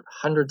Dai wrote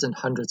hundreds and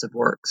hundreds of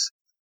works.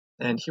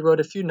 And he wrote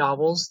a few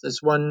novels.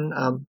 There's one,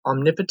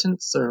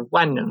 Omnipotence, or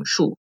Wan Neng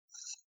Shu,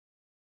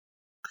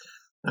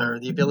 or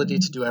The Ability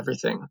to Do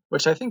Everything,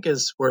 which I think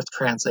is worth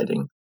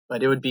translating,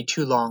 but it would be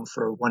too long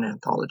for one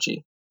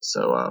anthology.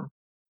 So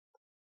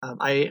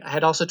I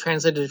had also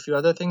translated a few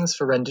other things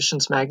for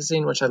Renditions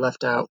magazine, which I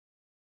left out,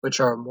 which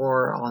are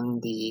more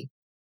on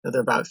they're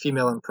about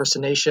female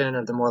impersonation,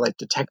 or the more like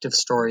detective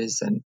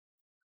stories and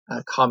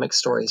comic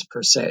stories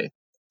per se.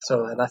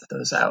 So I left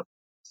those out.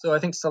 So I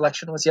think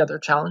selection was the other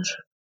challenge.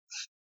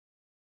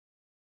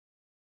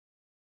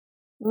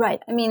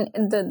 Right. I mean,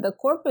 the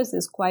corpus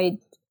is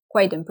quite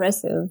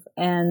impressive,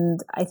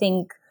 and I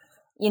think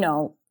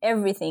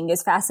everything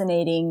is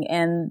fascinating,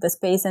 and the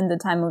space and the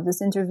time of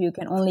this interview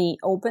can only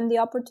open the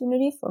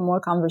opportunity for more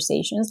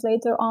conversations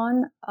later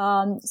on.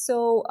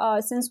 So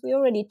since we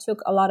already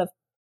took a lot of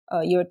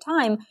your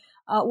time,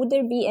 would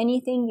there be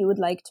anything you would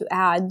like to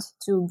add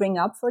to bring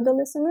up for the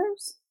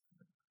listeners?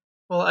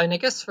 Well, and I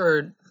guess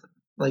for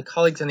like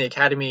colleagues in the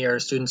academy or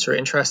students who are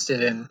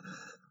interested in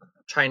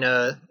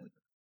China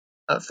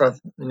from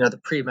the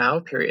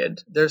pre-Mao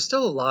period, there's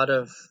still a lot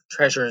of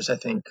treasures, I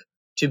think,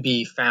 to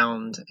be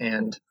found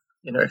and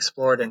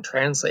explored and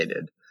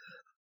translated.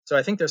 So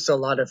I think there's still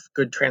a lot of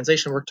good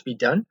translation work to be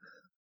done,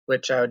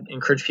 which I would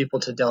encourage people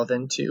to delve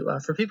into.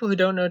 For people who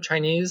don't know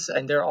Chinese,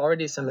 and there are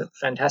already some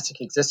fantastic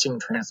existing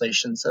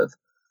translations of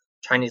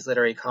Chinese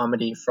literary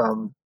comedy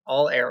from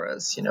all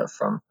eras,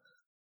 from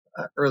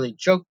early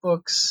joke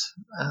books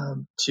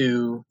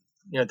to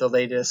the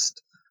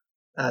latest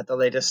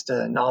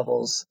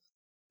novels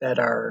that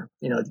are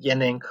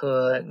Yan and Ke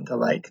and the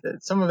like.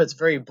 Some of it's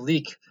very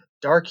bleak,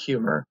 dark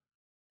humor,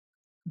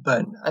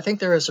 but I think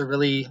there is a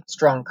really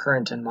strong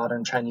current in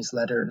modern Chinese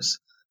letters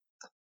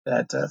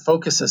that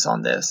focuses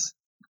on this,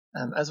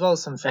 as well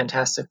as some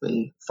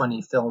fantastically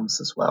funny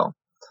films as well.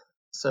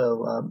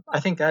 So I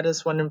think that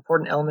is one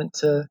important element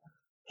to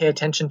pay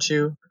attention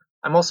to.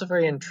 I'm also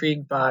very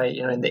intrigued by,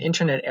 in the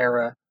internet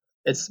era,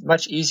 it's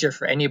much easier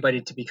for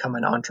anybody to become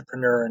an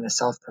entrepreneur and a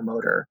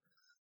self-promoter.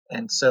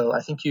 And so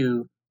I think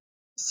you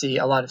see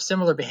a lot of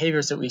similar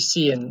behaviors that we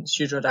see in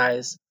Xu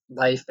Dai's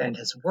life and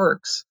his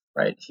works,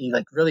 right? He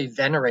really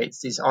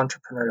venerates these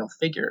entrepreneurial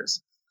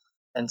figures.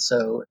 And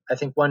so I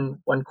think one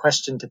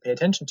question to pay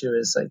attention to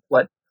is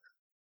what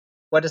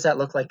does that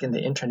look like in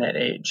the internet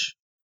age,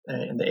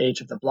 in the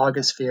age of the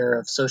blogosphere,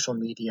 of social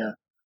media?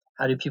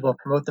 How do people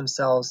promote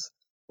themselves?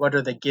 What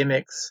are the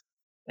gimmicks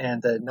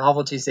and the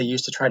novelties they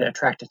use to try to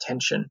attract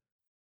attention?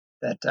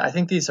 That I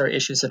think these are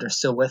issues that are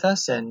still with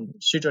us, and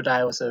Xu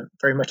Dai was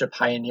very much a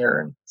pioneer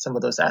in some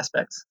of those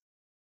aspects.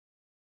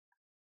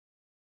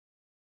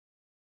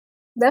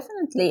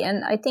 Definitely.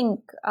 And I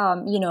think,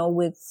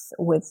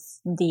 with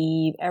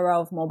the era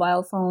of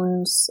mobile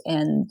phones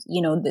and,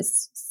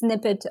 this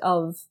snippet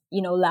of,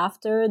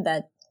 laughter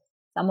that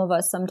some of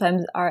us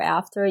sometimes are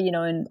after,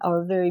 in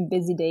our very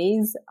busy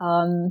days.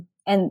 And,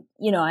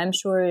 I'm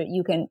sure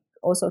you can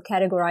also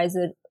categorize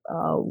it,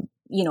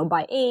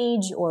 by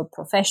age or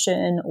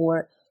profession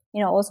or,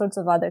 all sorts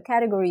of other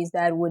categories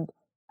that would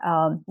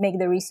make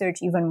the research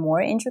even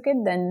more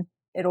intricate than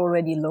it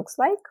already looks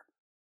like.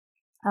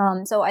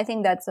 So I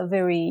think that's a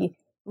very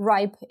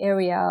ripe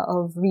area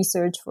of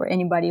research for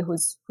anybody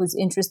who's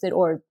interested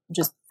or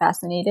just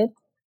fascinated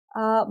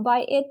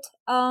by it.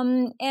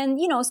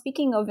 And,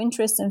 speaking of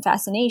interests and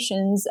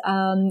fascinations,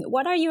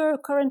 what are your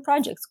current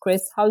projects,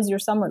 Chris? How's your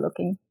summer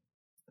looking?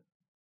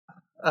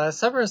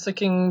 Summer is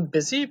looking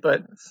busy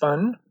but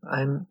fun.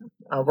 I'm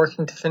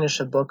working to finish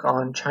a book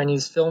on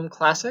Chinese film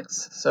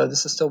classics. So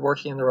this is still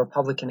working in the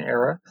Republican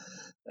era,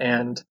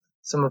 and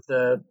some of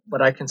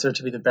what I consider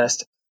to be the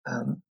best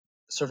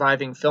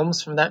surviving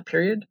films from that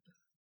period.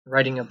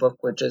 Writing a book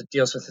which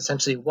deals with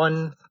essentially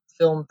one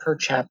film per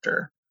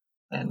chapter,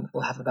 and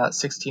we'll have about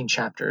 16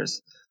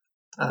 chapters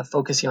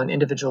focusing on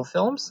individual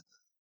films.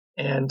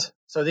 And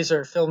so these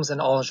are films in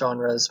all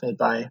genres made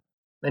by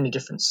many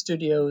different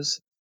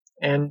studios,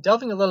 and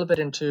delving a little bit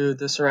into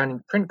the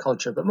surrounding print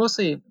culture, but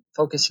mostly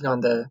focusing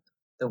on the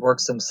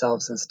works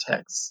themselves as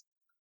texts.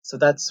 So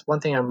that's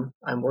one thing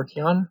I'm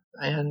working on.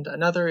 And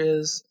another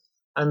is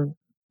I'm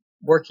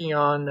working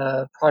on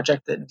a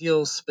project that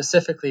deals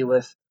specifically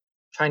with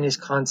Chinese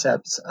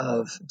concepts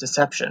of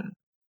deception.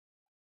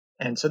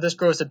 And so this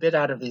grows a bit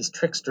out of these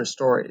trickster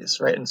stories,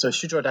 right? And so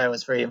Xuzhou Dai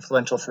was very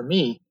influential for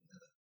me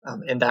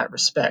in that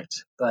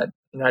respect. But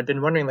I'd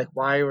been wondering,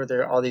 why were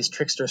there all these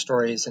trickster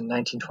stories in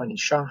 1920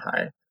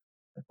 Shanghai?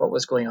 What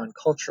was going on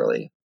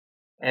culturally?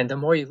 And the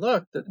more you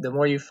look, the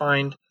more you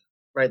find,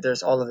 right,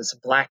 there's all of this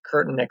black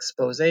curtain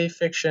expose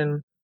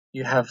fiction.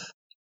 You have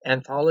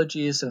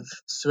anthologies of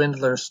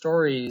swindler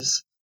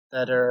stories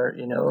that are,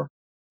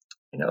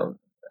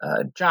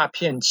 诈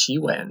骗奇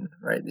闻,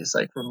 right? These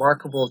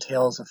remarkable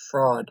tales of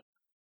fraud.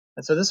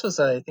 And so this was,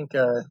 I think,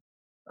 a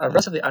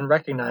relatively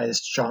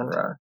unrecognized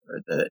genre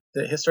that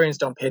historians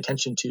don't pay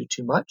attention to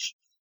too much.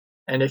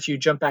 And if you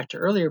jump back to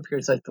earlier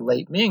periods like the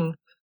late Ming,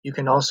 you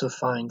can also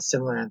find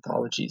similar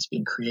anthologies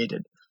being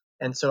created.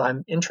 And so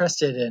I'm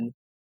interested in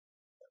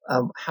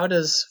how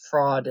does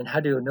fraud and how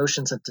do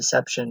notions of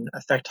deception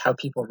affect how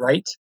people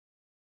write,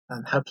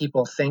 how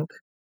people think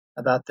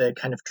about the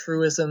kind of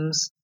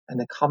truisms and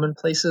the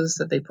commonplaces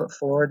that they put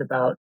forward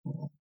about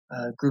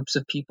groups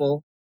of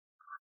people,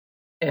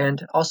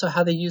 and also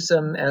how they use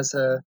them as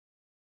a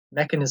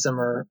mechanism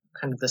or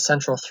kind of the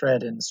central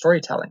thread in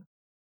storytelling.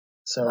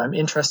 So I'm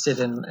interested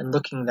in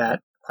looking at that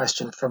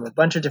question from a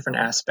bunch of different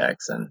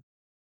aspects, and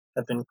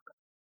have been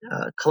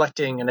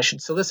collecting, and I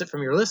should solicit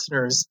from your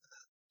listeners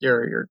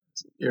your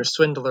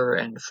swindler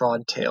and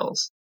fraud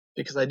tales,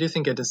 because I do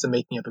think it is the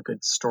making of a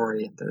good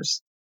story.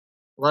 There's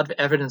a lot of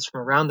evidence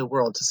from around the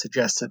world to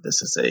suggest that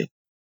this is a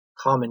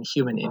common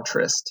human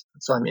interest.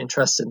 So I'm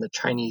interested in the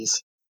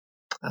Chinese,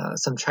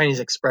 some Chinese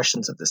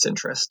expressions of this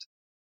interest.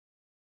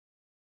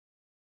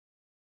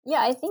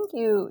 Yeah, I think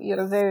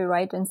you're very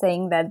right in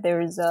saying that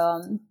there's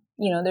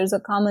there's a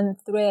common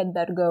thread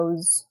that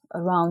goes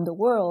around the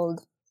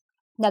world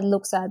that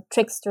looks at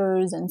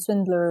tricksters and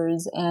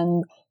swindlers,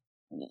 and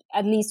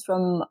at least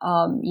from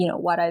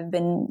what I've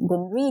been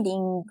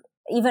reading,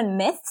 even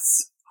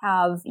myths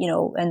have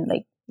and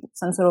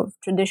some sort of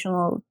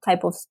traditional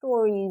type of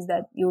stories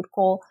that you would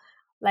call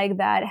like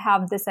that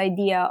have this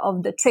idea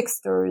of the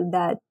trickster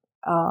that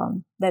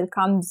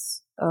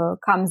comes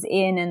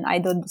in and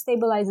either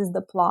stabilizes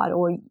the plot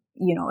or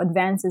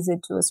advances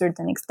it to a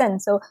certain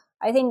extent. So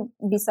I think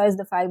besides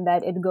the fact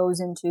that it goes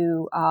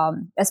into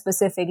a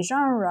specific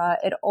genre,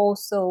 it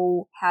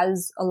also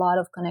has a lot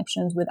of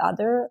connections with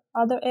other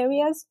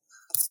areas,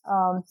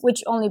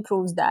 which only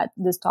proves that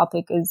this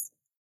topic is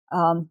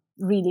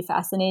really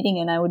fascinating.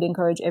 And I would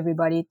encourage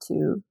everybody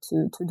to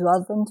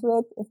delve into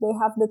it if they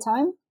have the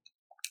time.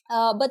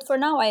 But for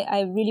now,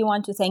 I really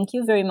want to thank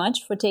you very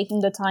much for taking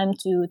the time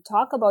to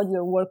talk about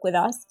your work with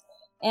us.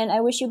 And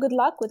I wish you good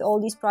luck with all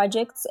these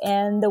projects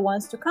and the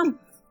ones to come.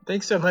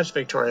 Thanks so much,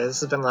 Victoria. This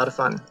has been a lot of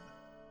fun.